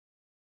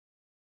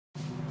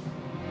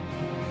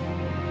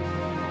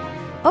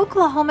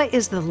Oklahoma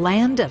is the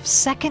land of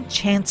second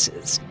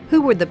chances.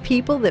 Who were the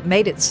people that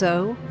made it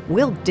so?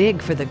 We'll dig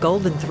for the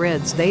golden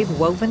threads they've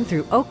woven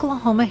through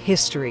Oklahoma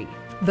history.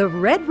 The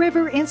Red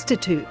River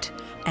Institute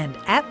and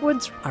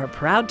Atwoods are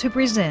proud to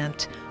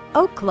present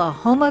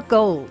Oklahoma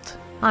Gold.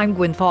 I'm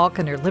Gwin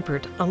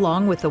Faulconer-Lippert,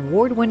 along with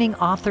award-winning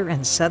author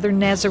and Southern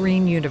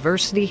Nazarene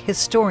University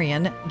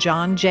historian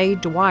John J.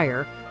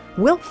 Dwyer.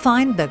 We'll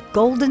find the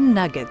golden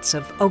nuggets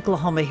of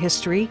Oklahoma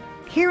history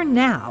here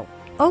now.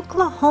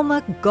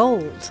 Oklahoma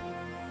Gold.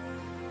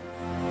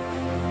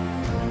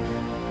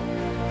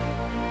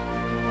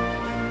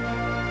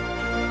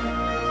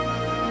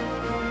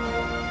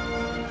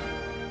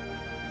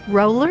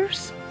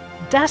 Rollers,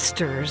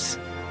 dusters,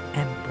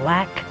 and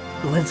black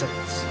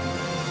blizzards.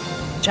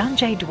 John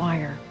J.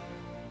 Dwyer,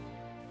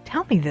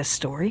 tell me this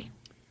story.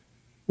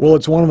 Well,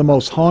 it's one of the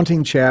most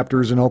haunting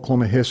chapters in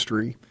Oklahoma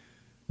history,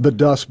 the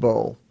Dust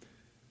Bowl.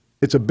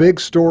 It's a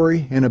big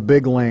story in a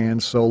big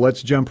land, so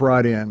let's jump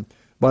right in.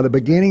 By the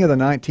beginning of the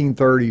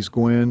 1930s,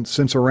 Gwin,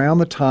 since around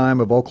the time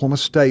of Oklahoma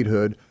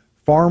statehood,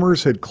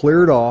 farmers had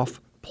cleared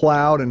off,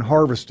 plowed, and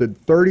harvested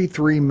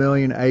 33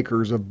 million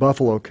acres of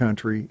buffalo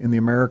country in the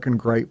American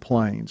Great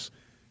Plains.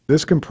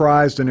 This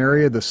comprised an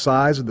area the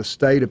size of the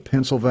state of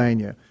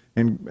Pennsylvania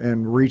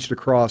and reached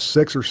across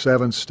 6 or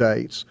 7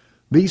 states.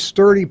 These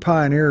sturdy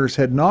pioneers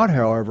had not,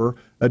 however,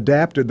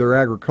 adapted their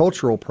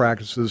agricultural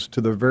practices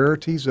to the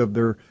verities of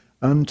their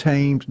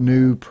untamed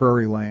new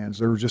prairie lands.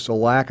 There was just a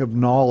lack of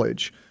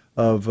knowledge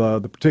of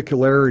the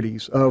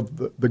particularities of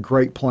the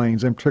Great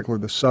Plains, in particular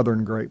the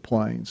southern Great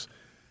Plains.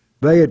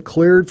 They had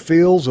cleared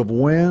fields of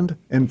wind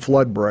and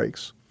flood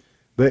breaks.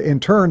 In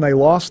turn, they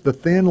lost the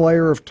thin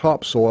layer of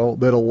topsoil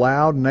that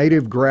allowed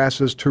native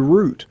grasses to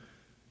root,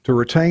 to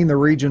retain the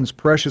region's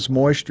precious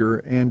moisture,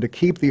 and to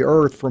keep the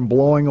earth from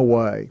blowing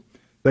away.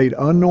 They'd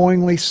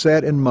unknowingly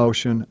set in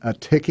motion a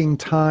ticking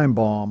time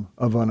bomb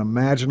of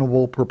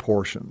unimaginable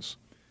proportions.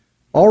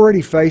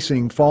 Already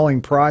facing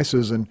falling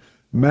prices and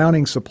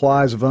mounting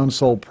supplies of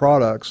unsold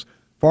products,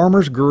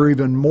 farmers grew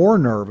even more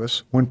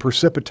nervous when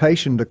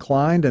precipitation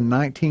declined in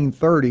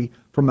 1930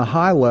 from the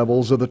high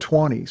levels of the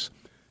 20s.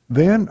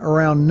 Then,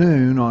 around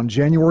noon on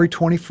January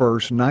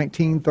 21st,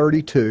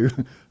 1932,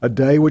 a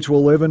day which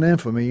will live in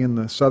infamy in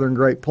the southern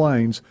Great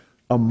Plains,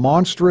 a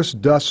monstrous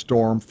dust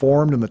storm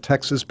formed in the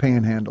Texas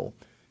Panhandle.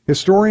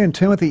 Historian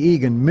Timothy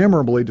Egan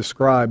memorably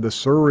described the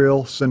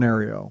surreal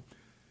scenario.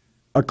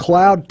 A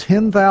cloud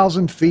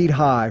 10,000 feet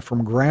high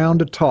from ground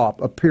to top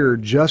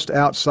appeared just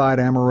outside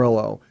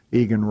Amarillo,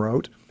 Egan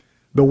wrote.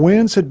 The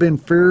winds had been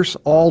fierce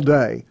all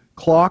day,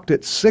 clocked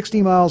at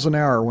 60 miles an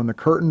hour when the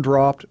curtain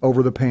dropped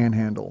over the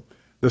Panhandle.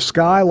 The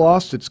sky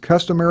lost its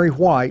customary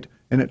white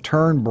and it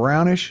turned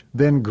brownish,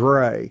 then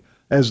gray,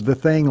 as the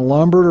thing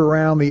lumbered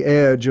around the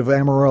edge of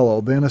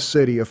Amarillo, then a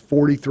city of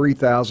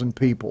 43,000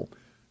 people.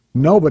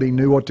 Nobody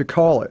knew what to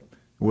call it.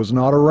 It was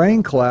not a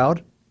rain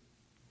cloud.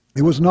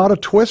 It was not a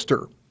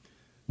twister.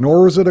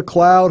 Nor was it a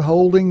cloud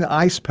holding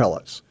ice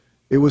pellets.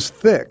 It was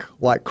thick,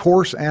 like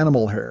coarse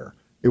animal hair.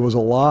 It was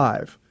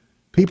alive.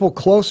 People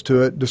close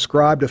to it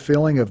described a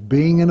feeling of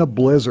being in a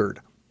blizzard,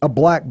 a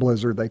black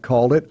blizzard they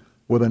called it,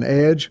 with an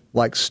edge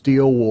like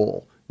steel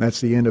wool.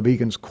 That's the end of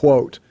Egan's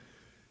quote.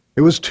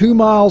 It was 2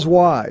 miles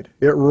wide.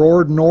 It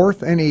roared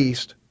north and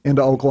east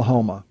into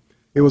Oklahoma.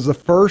 It was the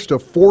first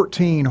of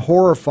 14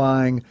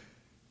 horrifying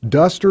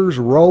dusters,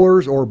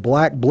 rollers, or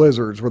black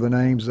blizzards were the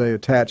names they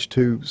attached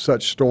to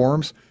such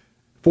storms.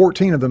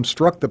 14 of them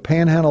struck the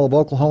panhandle of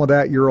Oklahoma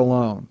that year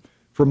alone.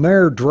 From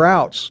there,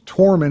 droughts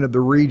tormented the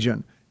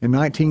region in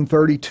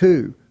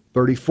 1932,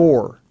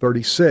 34,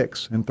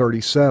 36, and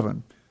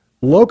 37.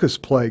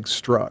 Locust plagues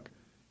struck,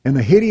 and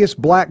the hideous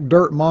black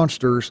dirt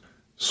monsters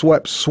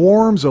swept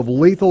swarms of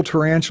lethal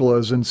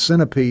tarantulas and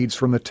centipedes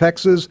from the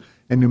Texas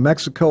and New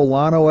Mexico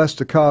Llano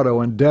Estacado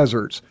and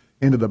deserts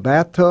into the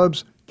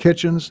bathtubs,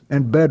 kitchens,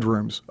 and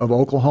bedrooms of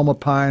Oklahoma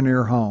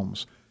pioneer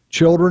homes.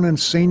 Children and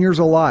seniors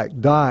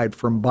alike died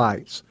from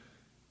bites.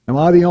 Am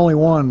I the only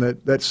one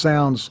that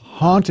sounds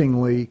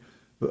hauntingly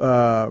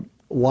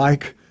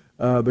like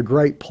the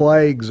great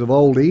plagues of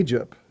old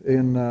Egypt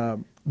in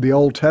the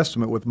Old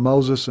Testament with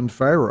Moses and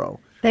Pharaoh?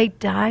 They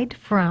died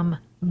from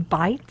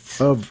bites?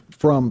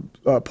 From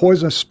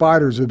poisonous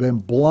spiders who have been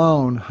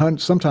blown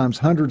sometimes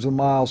hundreds of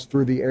miles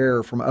through the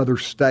air from other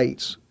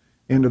states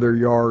into their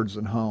yards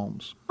and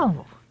homes.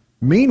 Oh.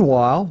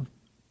 Meanwhile,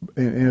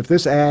 and if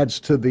this adds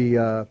to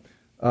the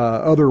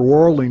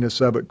otherworldliness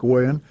of it,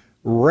 Gwin,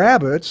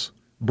 rabbits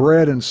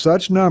bred in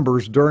such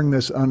numbers during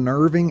this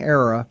unnerving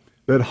era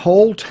that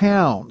whole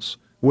towns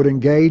would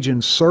engage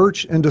in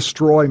search and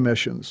destroy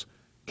missions,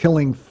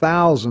 killing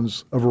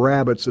thousands of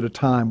rabbits at a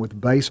time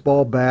with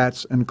baseball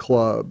bats and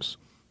clubs.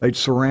 They'd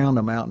surround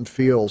them out in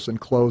fields and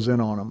close in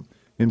on them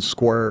in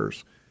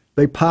squares.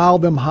 They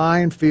piled them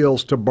high in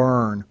fields to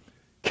burn.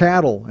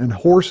 Cattle and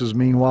horses,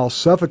 meanwhile,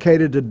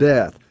 suffocated to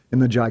death in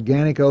the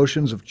gigantic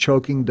oceans of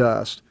choking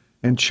dust,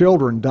 and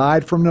children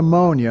died from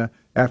pneumonia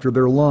after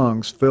their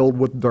lungs filled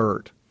with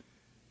dirt.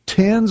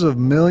 Tens of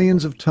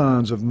millions of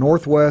tons of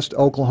northwest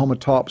Oklahoma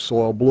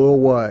topsoil blew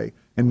away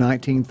in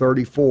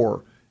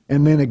 1934,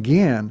 and then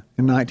again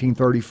in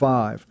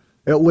 1935.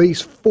 At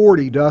least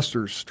 40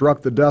 dusters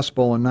struck the Dust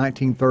Bowl in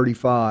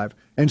 1935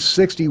 and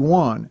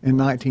 61 in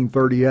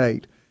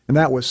 1938, and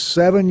that was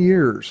 7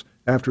 years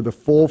after the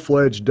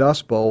full-fledged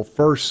Dust Bowl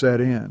first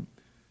set in.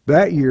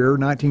 That year,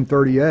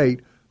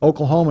 1938,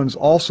 Oklahomans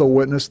also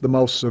witnessed the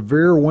most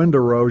severe wind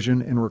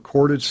erosion in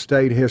recorded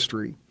state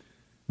history.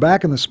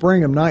 Back in the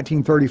spring of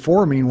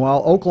 1934,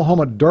 meanwhile,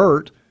 Oklahoma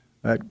dirt,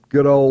 that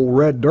good old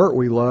red dirt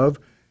we love,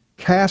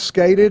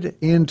 cascaded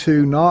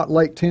into not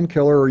Lake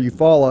Tenkiller or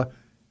Eufaula,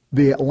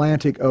 the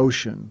Atlantic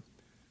Ocean.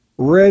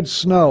 Red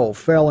snow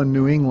fell in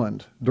New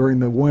England during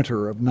the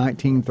winter of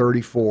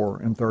 1934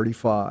 and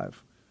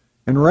 35.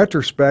 In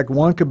retrospect,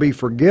 one could be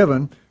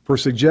forgiven for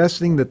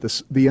suggesting that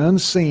the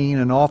unseen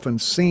and often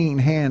seen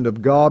hand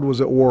of God was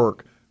at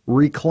work,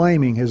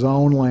 reclaiming his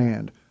own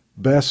land,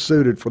 best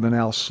suited for the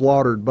now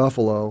slaughtered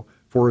buffalo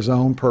for his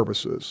own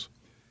purposes.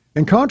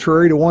 And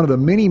contrary to one of the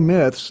many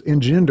myths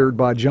engendered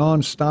by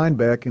John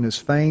Steinbeck in his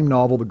famed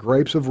novel The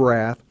Grapes of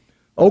Wrath,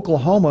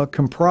 Oklahoma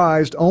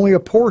comprised only a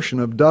portion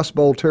of Dust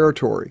Bowl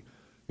territory.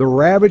 The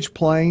ravaged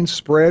plains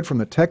spread from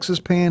the Texas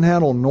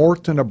Panhandle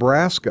north to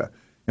Nebraska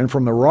and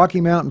from the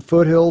Rocky Mountain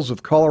foothills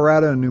of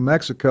Colorado and New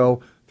Mexico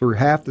through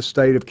half the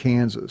state of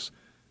Kansas.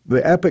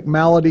 The epic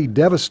malady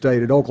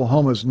devastated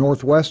Oklahoma's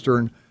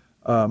northwestern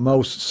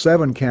most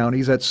 7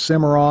 counties. That's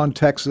Cimarron,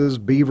 Texas,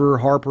 Beaver,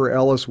 Harper,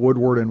 Ellis,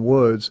 Woodward, and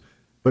Woods,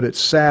 but it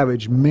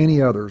savaged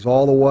many others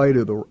all the way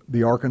to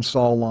the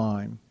Arkansas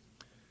line.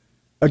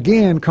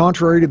 Again,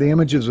 contrary to the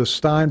images of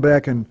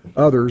Steinbeck and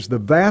others, the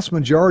vast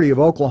majority of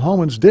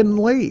Oklahomans didn't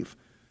leave.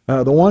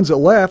 The ones that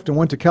left and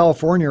went to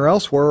California or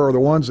elsewhere are the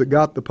ones that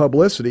got the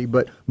publicity,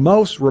 but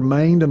most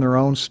remained in their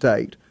own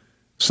state.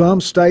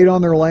 Some stayed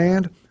on their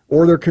land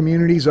or their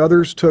communities.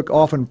 Others took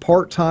often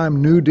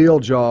part-time New Deal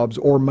jobs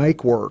or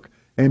make work,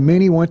 and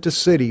many went to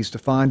cities to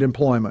find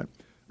employment.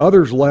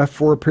 Others left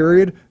for a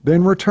period,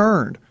 then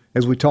returned.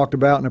 As we talked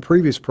about in a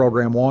previous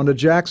program, Wanda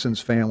Jackson's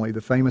family,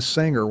 the famous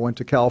singer, went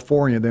to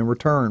California, then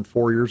returned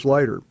 4 years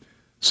later.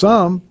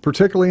 Some,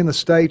 particularly in the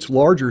state's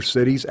larger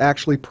cities,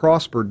 actually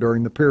prospered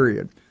during the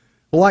period.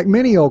 Like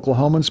many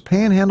Oklahomans,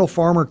 Panhandle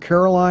farmer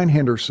Caroline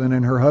Henderson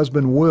and her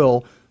husband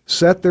Will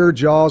set their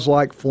jaws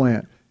like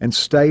flint and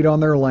stayed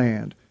on their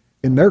land,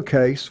 in their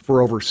case,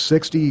 for over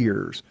 60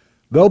 years.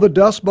 Though the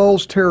Dust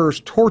Bowl's terrors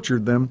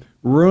tortured them,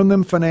 ruined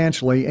them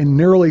financially, and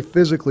nearly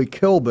physically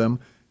killed them,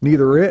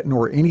 neither it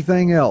nor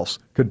anything else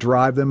could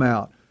drive them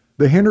out.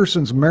 The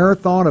Hendersons'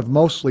 marathon of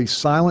mostly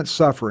silent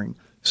suffering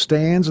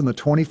stands in the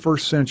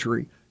 21st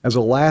century as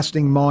a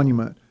lasting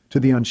monument to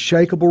the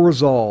unshakable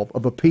resolve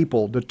of a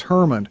people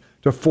determined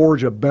to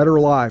forge a better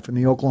life in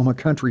the Oklahoma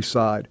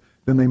countryside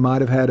than they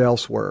might have had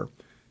elsewhere.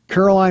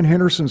 Caroline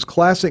Henderson's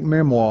classic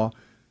memoir,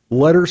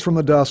 Letters from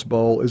the Dust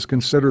Bowl, is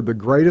considered the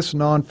greatest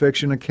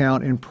nonfiction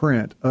account in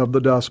print of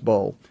the Dust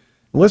Bowl.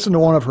 Listen to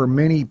one of her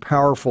many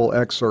powerful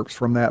excerpts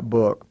from that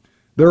book.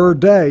 There are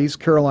days,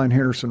 Caroline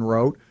Henderson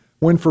wrote,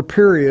 when for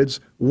periods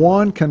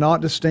one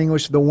cannot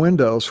distinguish the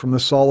windows from the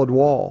solid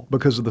wall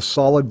because of the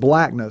solid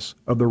blackness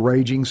of the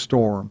raging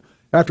storm.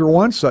 After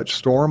one such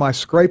storm, I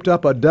scraped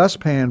up a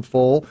dustpan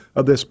full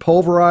of this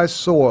pulverized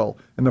soil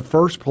in the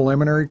first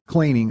preliminary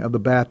cleaning of the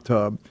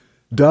bathtub.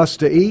 Dust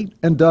to eat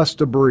and dust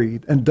to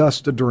breathe and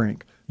dust to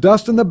drink.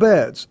 Dust in the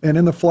beds and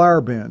in the flower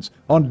bins,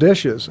 on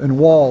dishes and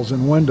walls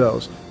and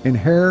windows, in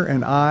hair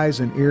and eyes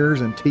and ears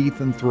and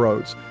teeth and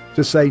throats,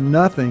 to say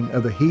nothing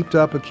of the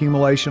heaped-up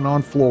accumulation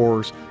on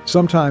floors,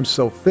 sometimes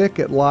so thick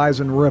it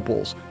lies in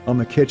ripples on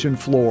the kitchen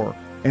floor,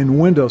 and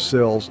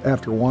windowsills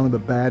after one of the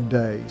bad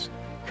days.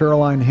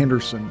 Caroline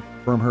Henderson,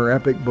 from her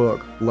epic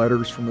book,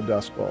 Letters from the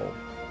Dust Bowl.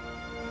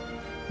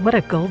 What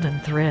a golden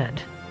thread.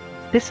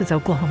 This is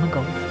Oklahoma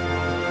Gold.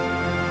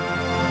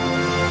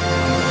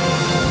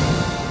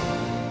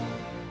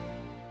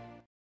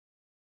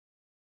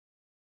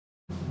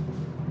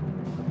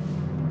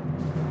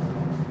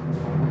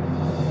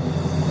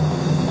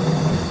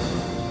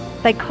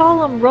 They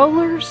call them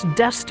rollers,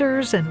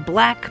 dusters, and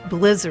black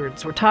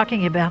blizzards. We're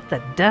talking about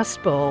the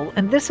Dust Bowl,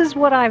 and this is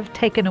what I've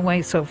taken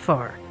away so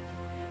far.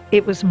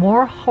 It was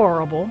more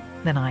horrible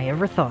than I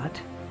ever thought.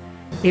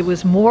 It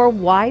was more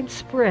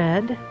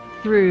widespread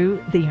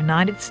through the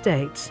United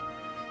States,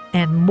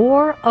 and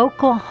more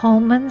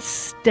Oklahomans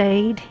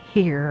stayed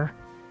here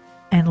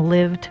and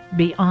lived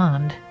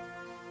beyond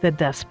the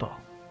Dust Bowl.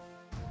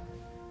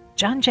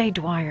 John J.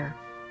 Dwyer.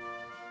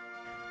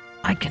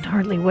 I can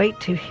hardly wait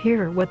to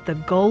hear what the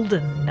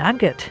golden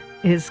nugget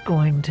is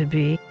going to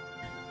be.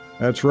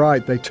 That's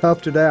right. They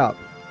toughed it out.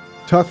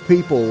 Tough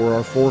people were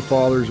our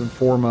forefathers and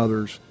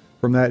foremothers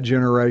from that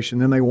generation.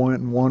 Then they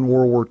went and won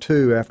World War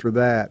II after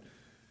that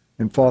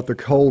and fought the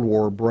Cold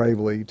War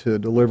bravely to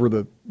deliver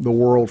the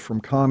world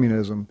from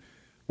communism.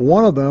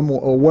 One of them,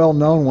 a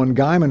well-known one,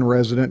 Guyman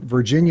resident,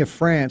 Virginia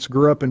France,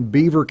 grew up in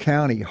Beaver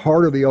County,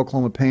 heart of the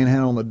Oklahoma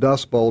Panhandle in the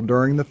Dust Bowl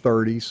during the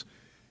 30s.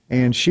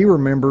 And she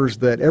remembers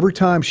that every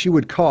time she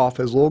would cough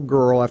as a little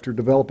girl after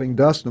developing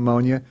dust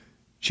pneumonia,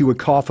 she would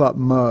cough up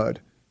mud.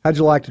 How'd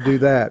you like to do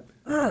that?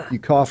 You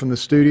cough in the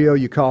studio,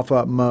 you cough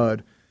up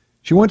mud.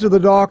 She went to the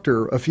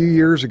doctor a few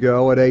years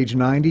ago at age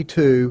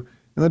 92,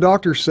 and the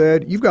doctor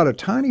said, "You've got a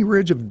tiny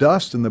ridge of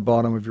dust in the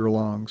bottom of your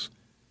lungs."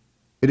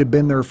 It had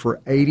been there for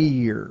 80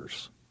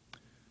 years.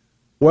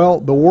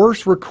 Well, the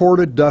worst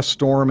recorded dust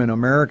storm in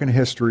American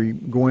history,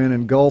 Gwin,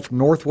 engulfed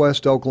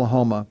northwest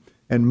Oklahoma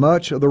and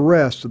much of the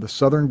rest of the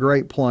southern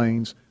Great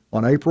Plains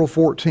on April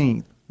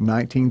 14,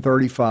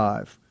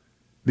 1935.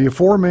 The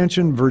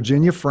aforementioned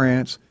Virginia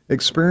France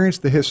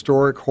experienced the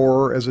historic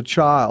horror as a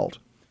child.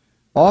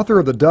 Author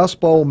of the Dust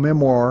Bowl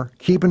memoir,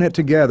 Keeping It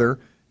Together,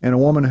 and a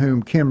woman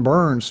whom Ken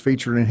Burns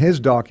featured in his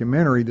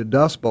documentary, The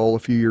Dust Bowl, a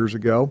few years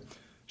ago,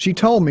 she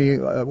told me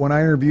when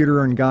I interviewed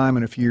her in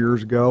Guyman a few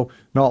years ago,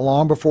 not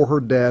long before her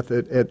death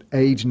at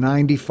age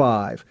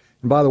 95.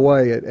 And by the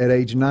way, at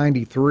age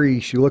 93,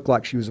 she looked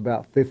like she was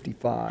about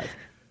 55.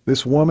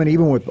 This woman,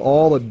 even with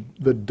all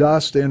the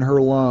dust in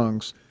her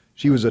lungs,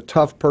 she was a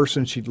tough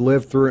person. She'd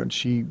lived through it, and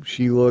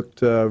she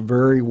looked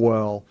very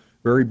well,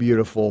 very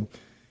beautiful.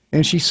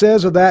 And she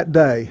says of that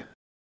day,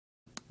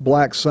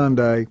 Black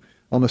Sunday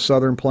on the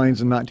Southern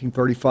Plains in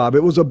 1935,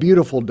 "It was a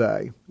beautiful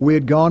day. We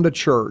had gone to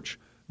church.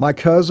 My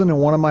cousin and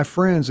one of my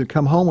friends had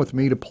come home with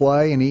me to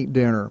play and eat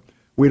dinner.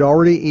 We'd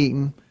already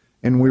eaten,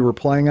 and we were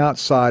playing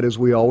outside as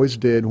we always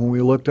did when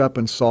we looked up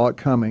and saw it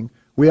coming.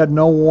 We had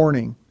no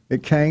warning.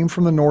 It came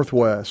from the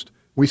northwest.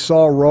 We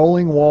saw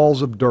rolling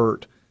walls of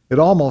dirt. It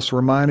almost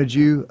reminded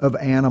you of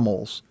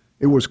animals.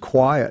 It was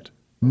quiet,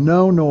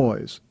 no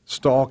noise,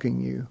 stalking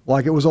you,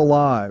 like it was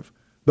alive.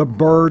 The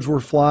birds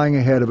were flying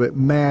ahead of it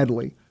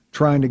madly,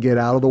 trying to get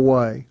out of the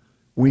way.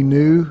 We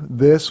knew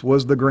this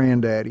was the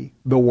granddaddy,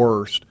 the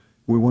worst.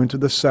 We went to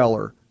the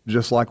cellar,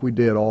 just like we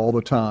did all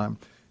the time."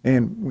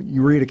 And when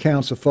you read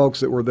accounts of folks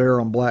that were there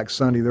on Black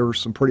Sunday, there were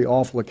some pretty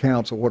awful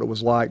accounts of what it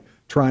was like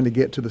trying to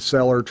get to the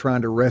cellar,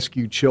 trying to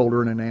rescue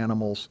children and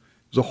animals.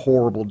 It was a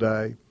horrible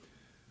day.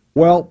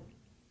 Well,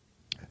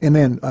 and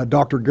then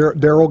Dr.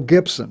 Daryl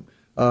Gibson,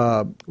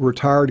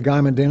 retired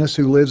Guyman dentist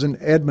who lives in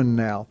Edmond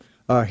now.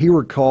 He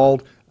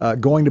recalled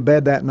going to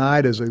bed that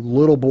night as a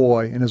little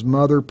boy, and his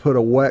mother put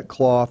a wet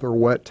cloth or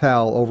wet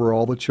towel over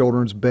all the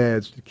children's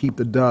beds to keep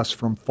the dust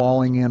from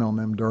falling in on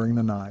them during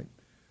the night.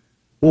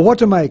 Well, what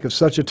to make of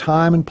such a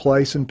time and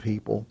place and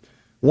people?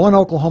 One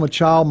Oklahoma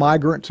child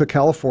migrant to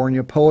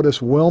California,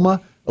 poetess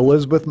Wilma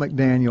Elizabeth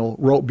McDaniel,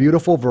 wrote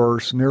beautiful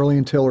verse nearly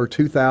until her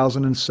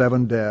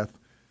 2007 death.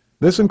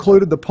 This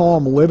included the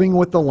poem Living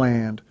with the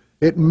Land.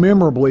 It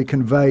memorably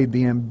conveyed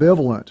the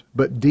ambivalent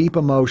but deep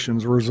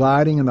emotions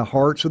residing in the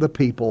hearts of the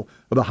people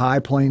of the High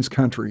Plains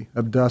country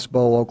of Dust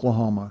Bowl,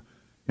 Oklahoma.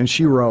 And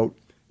she wrote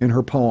in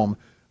her poem,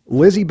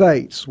 "Lizzie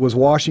Bates was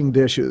washing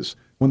dishes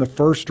when the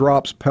first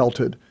drops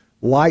pelted.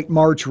 Light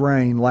March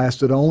rain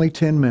lasted only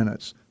 10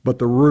 minutes, but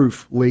the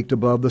roof leaked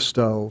above the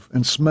stove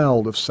and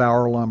smelled of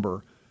sour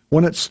lumber.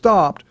 When it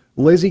stopped,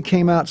 Lizzie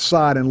came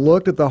outside and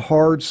looked at the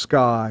hard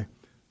sky.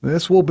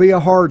 'This will be a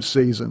hard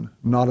season,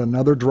 not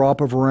another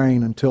drop of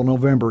rain until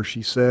November,'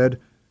 she said,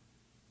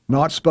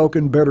 not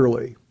spoken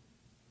bitterly,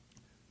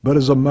 but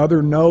as a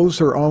mother knows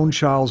her own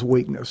child's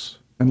weakness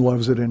and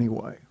loves it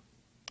anyway."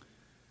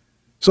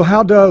 So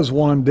how does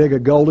one dig a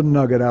golden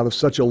nugget out of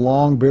such a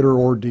long, bitter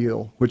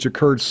ordeal, which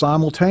occurred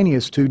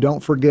simultaneous to,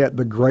 don't forget,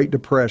 the Great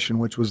Depression,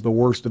 which was the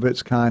worst of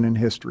its kind in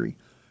history?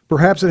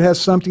 Perhaps it has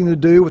something to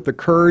do with the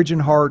courage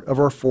and heart of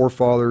our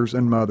forefathers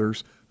and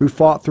mothers who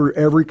fought through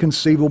every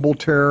conceivable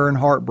terror and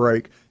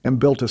heartbreak and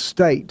built a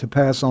state to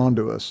pass on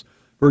to us.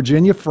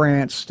 Virginia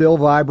France, still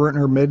vibrant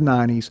in her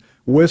mid-90s,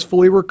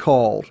 wistfully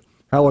recalled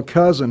how a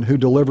cousin who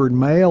delivered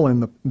mail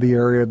in the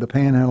area of the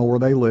Panhandle where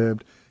they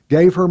lived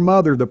gave her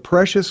mother the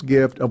precious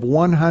gift of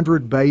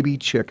 100 baby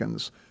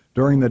chickens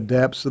during the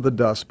depths of the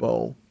Dust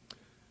Bowl.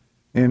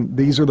 And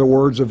these are the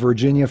words of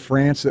Virginia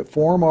France that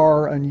form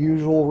our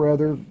unusual,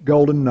 rather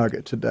golden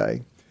nugget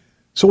today.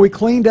 So we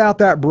cleaned out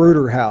that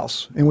brooder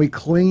house, and we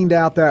cleaned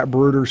out that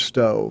brooder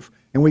stove,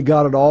 and we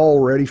got it all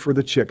ready for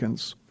the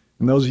chickens.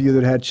 And those of you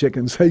that had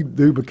chickens, they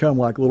do become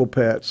like little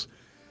pets.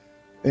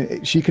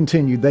 She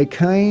continued, "They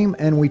came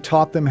and we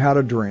taught them how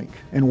to drink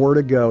and where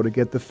to go to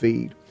get the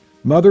feed.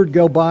 Mother'd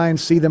go by and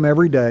see them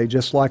every day,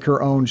 just like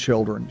her own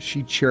children.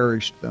 She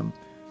cherished them.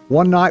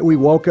 One night we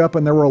woke up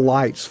and there were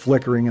lights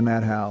flickering in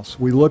that house.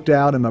 We looked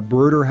out and the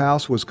brooder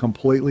house was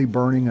completely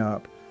burning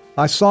up.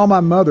 I saw my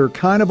mother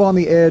kind of on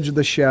the edge of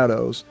the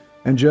shadows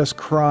and just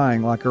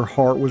crying like her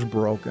heart was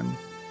broken.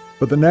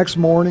 But the next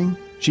morning,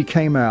 she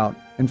came out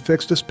and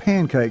fixed us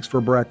pancakes for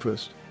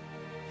breakfast.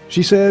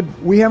 She said,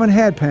 'We haven't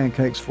had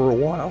pancakes for a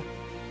while,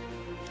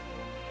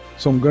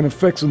 so I'm going to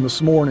fix them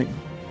this morning.'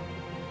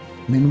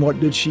 And then what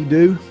did she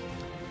do?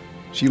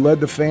 She led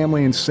the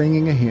family in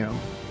singing a hymn.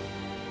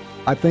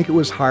 I think it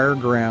was Higher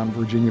Ground,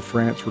 Virginia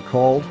France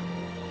recalled.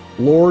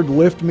 'Lord,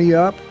 lift me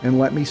up and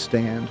let me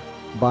stand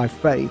by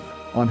faith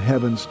on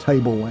heaven's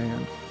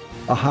tableland,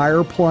 a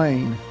higher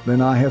plane than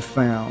I have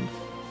found.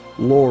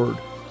 Lord,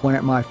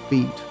 plant my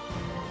feet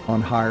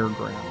on higher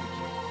ground.'"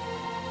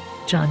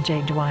 John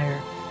J. Dwyer.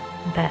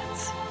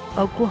 That's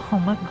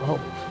Oklahoma Gold.